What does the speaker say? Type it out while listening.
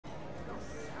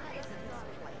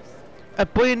A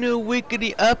brand new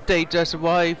weekly update just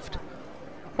arrived.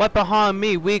 Right behind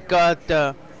me we got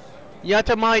the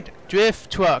Yatamite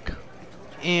drift truck,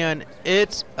 and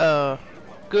it's a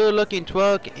good looking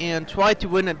truck, and try to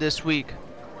win it this week.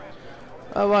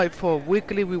 Alright, for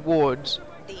weekly rewards,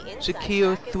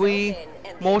 secure 3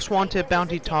 most wanted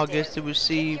bounty targets to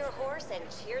receive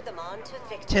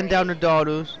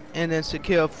 $10,000, and then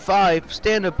secure 5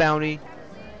 standard bounty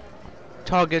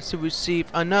targets to receive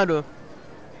another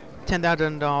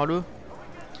 $10,000.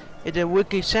 And then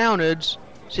weekly sounders,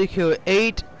 secure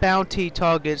 8 bounty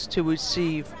targets to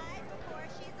receive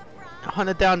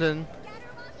 100,000,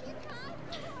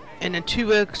 and then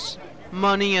 2x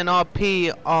money and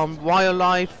RP on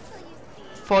wildlife,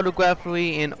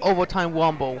 photography, and overtime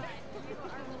rumble,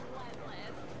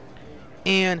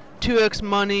 and 2x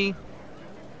money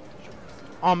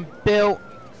on belt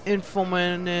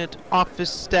informant office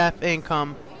staff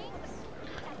income.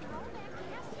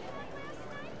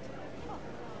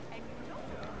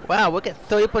 Wow, we get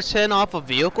 30% off of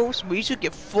vehicles? We should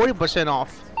get 40%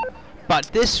 off. But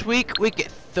this week, we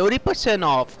get 30%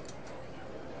 off.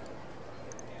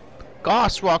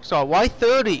 Gosh, Rockstar, why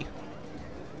 30?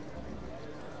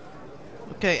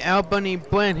 Okay, Albany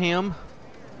Branham.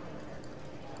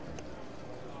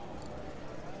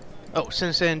 Oh,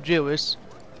 St. Andrews.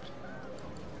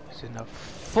 It's in a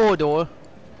 4-door.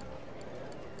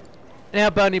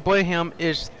 Albany Branham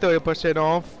is 30%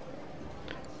 off.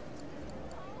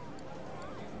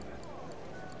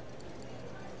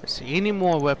 Let's see, any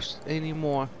more any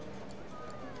more.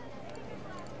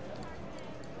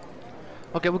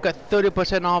 Okay, we got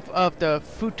 30% off of the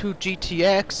Futu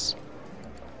GTX.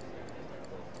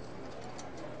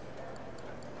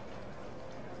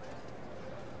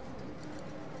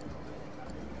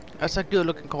 That's a good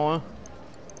looking car.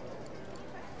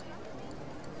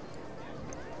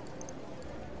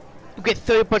 You get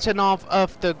 30% off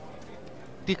of the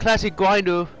classic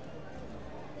grinder.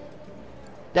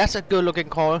 That's a good looking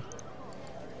car.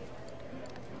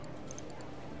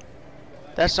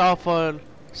 That's all for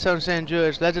St.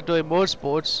 Andrews Legendary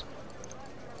Motorsports.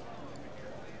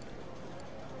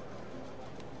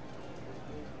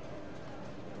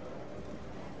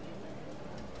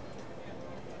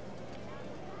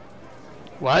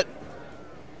 What?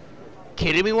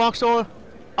 Kidding me, Rockstar?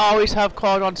 Always have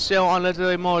cars on sale on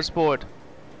Legendary Motorsport.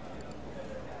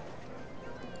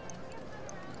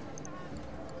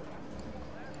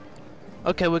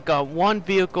 Okay, we got one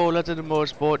vehicle Legendary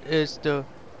Motorsport. Is the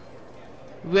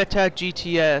Reta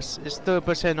GTS. Is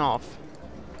 30% off.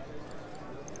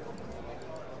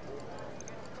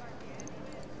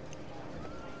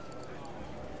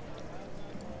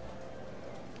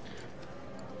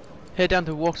 Head down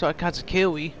to Rockstar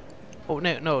Katsukiri. Oh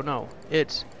no,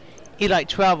 it's Elite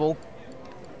Travel.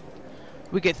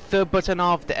 We get 30%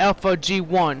 off the Alpha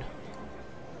G1.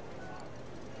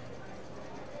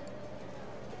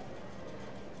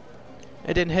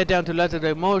 And then head down to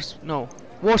Legendary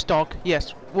Warstock.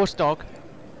 Yes, Warstock.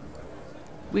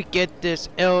 We get this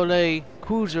LA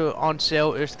Cruiser on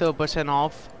sale. Is 30%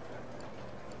 off.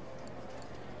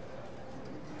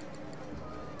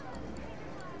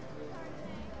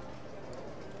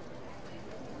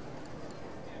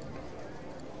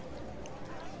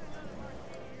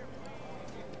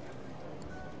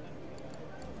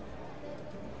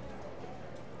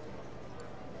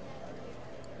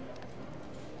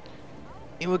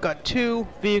 And we got 2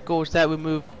 vehicles that we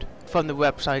moved from the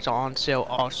website on sale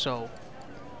also.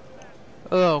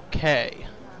 Okay,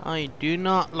 I do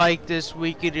not like this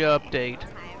weekly update.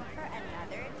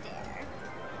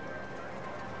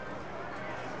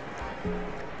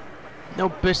 No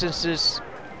businesses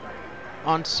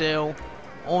on sale,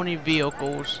 only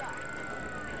vehicles.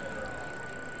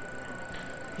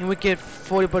 And we get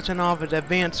 40% off of the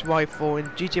advanced rifle. And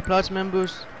GTA Plus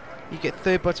members, you get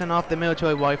 30% off the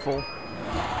military rifle.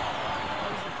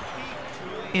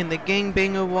 And the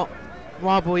gangbanger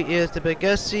robbery is the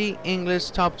Bugatti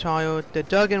English top tire. The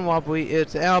Duggan robbery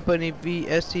is the Albany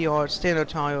VSTR standard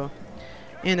tire.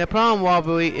 And the prom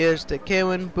robbery is the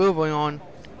Karen Bouillon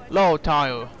low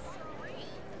tire.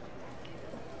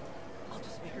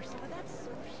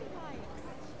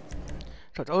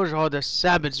 So those are the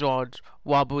Savage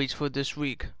robberies for this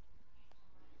week.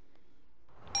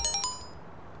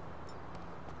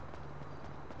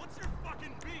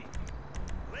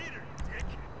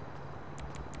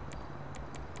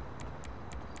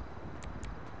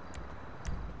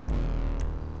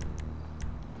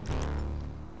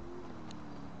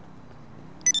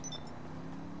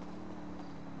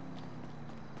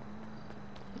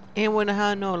 And when I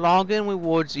had no login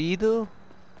rewards either.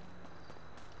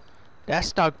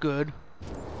 That's not good.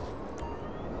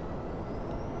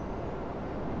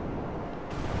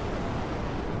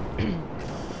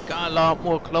 lot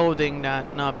more clothing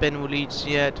that not been released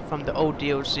yet from the old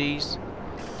DLCs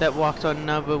that Rockstar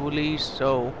never released,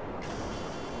 so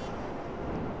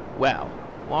well,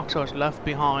 Rockstar's left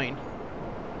behind.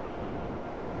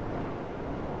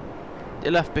 They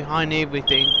left behind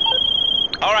everything.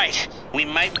 Alright, we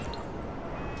might...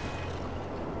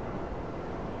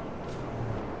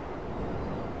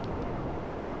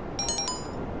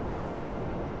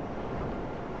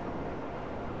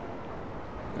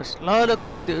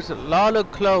 There's a lot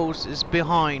of clothes is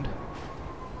behind.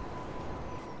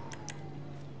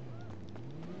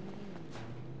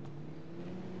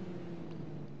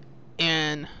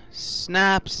 And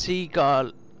Snaps, he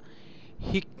got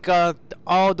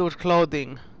all those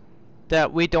clothing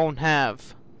that we don't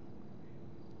have.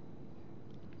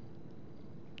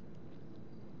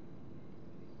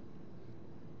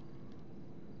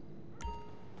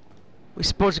 We're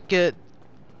supposed to get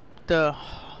the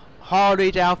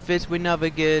holiday outfits we never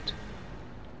get.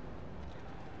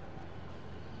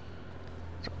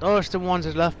 So those are the ones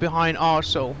that left behind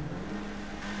also.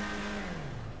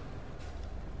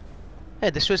 Hey,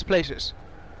 the Swiss places.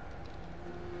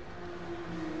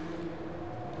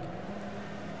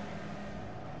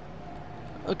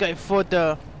 Okay, for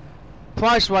the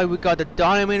price right, we got the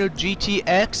Diamond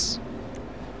GTX.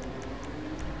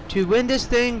 To win this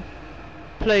thing,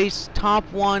 place top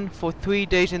 1 for 3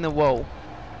 days in a row.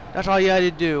 That's all you had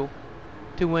to do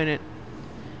to win it.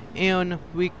 And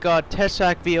we got test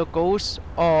track vehicles,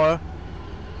 or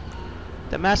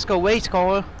the Masco race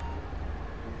car,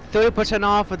 30%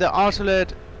 off of the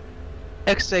Arcelet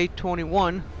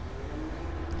XA21.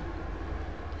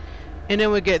 And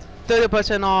then we get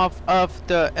 30% off of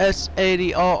the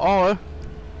S80RR.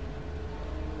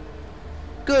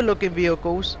 Good looking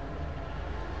vehicles.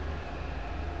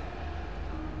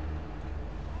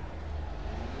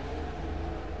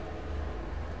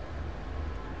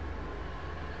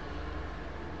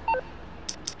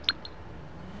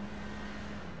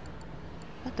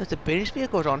 Does the British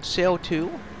vehicles on sale too?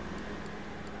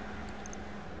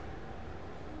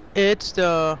 It's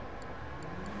the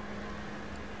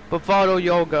Bravado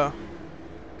Yoga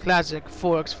Classic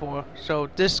 4x4. So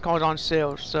this car's on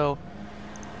sale. So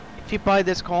if you buy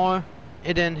this car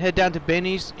and then head down to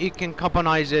Benny's, you can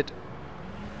customize it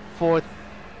for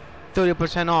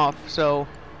 30% off. So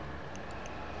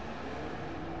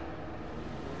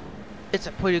it's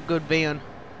a pretty good van,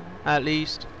 at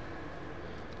least.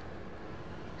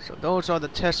 So those are the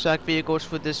test track vehicles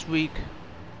for this week.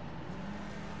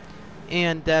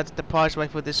 And that's the price right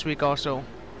for this week also.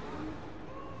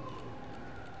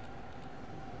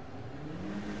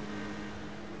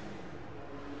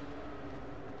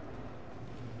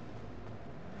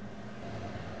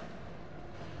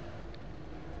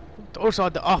 Those are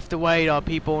the off the radar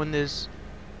people in this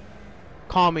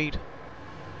car meet.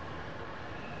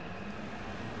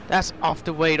 That's off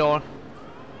the radar.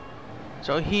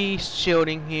 So he's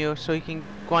shielding here so he can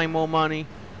grind more money.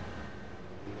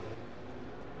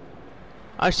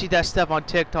 I see that stuff on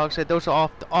TikTok said those are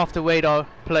off the radar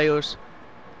players.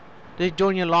 They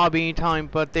join your lobby anytime,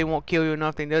 but they won't kill you or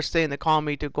nothing. They'll stay in the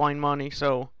comedy to grind money,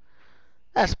 so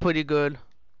that's pretty good.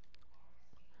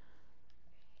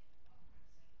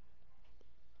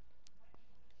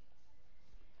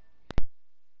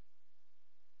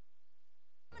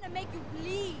 I'm gonna make you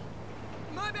bleed.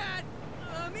 My bad.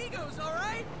 Amigos, all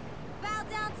right? Bow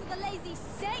down to the lazy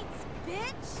saints,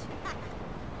 bitch.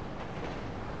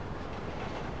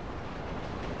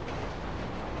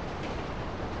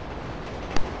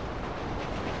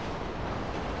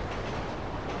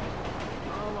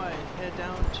 Alright, head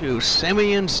down to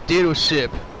Simeon's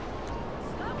dealership.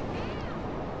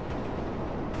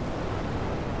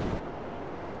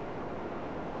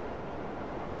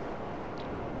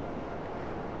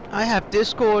 I have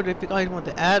Discord. If you guys want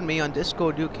to add me on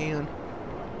Discord, you can.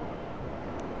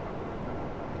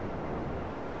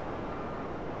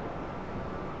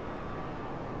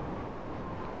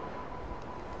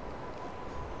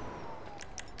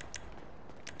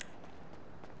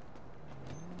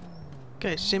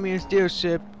 Okay, Simeon's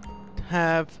dealership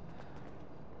have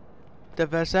the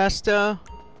Vasasta,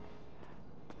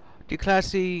 the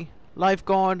classy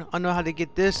lifeguard. I know how to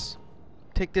get this.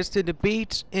 Take this to the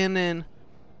beach and then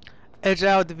edge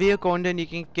out the vehicle, and then you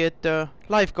can get the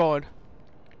lifeguard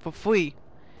for free.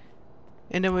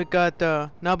 And then we got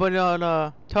the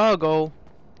Nabonala Targo,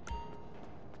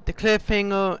 the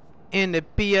Cliffhanger, and the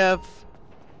BF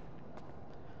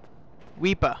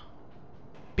Reaper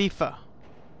Beefer.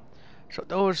 So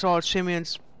those are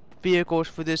Simeon's vehicles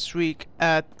for this week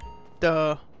at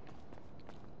the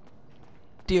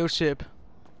dealership.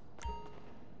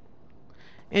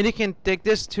 And you can take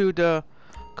this to the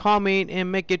car meet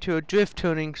and make it to a drift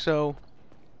tuning. So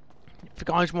if you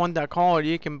guys want that car,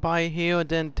 you can buy it here,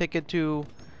 then take it to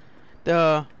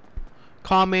the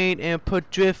car meet and put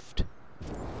drift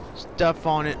stuff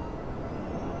on it.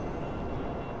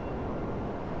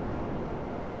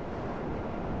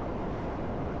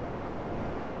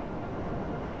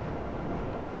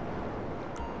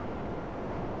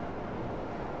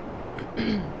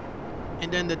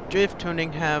 And then the drift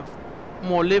tuning have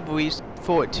more liveries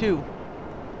for it too.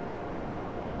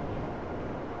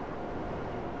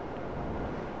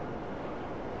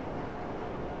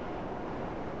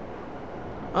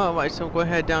 Alright, so go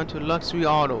ahead down to Luxury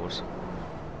Autos.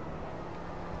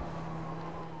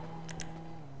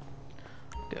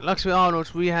 Okay, Luxury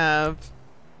Autos, we have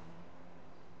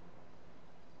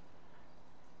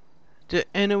the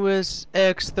Ennis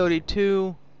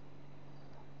X32,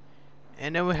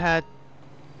 and then we had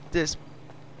this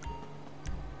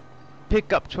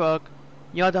pickup truck,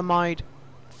 Yosemite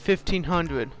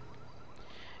 1500,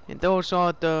 and those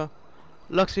are the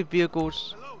luxury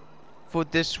vehicles for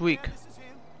this week.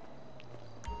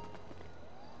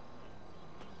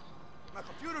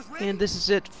 And this is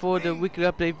it for the weekly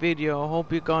update video. I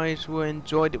hope you guys will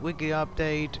enjoy the weekly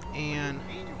update and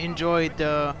enjoy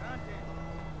the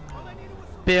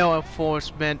bail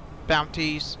enforcement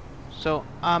bounties. So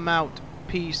I'm out.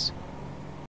 Peace.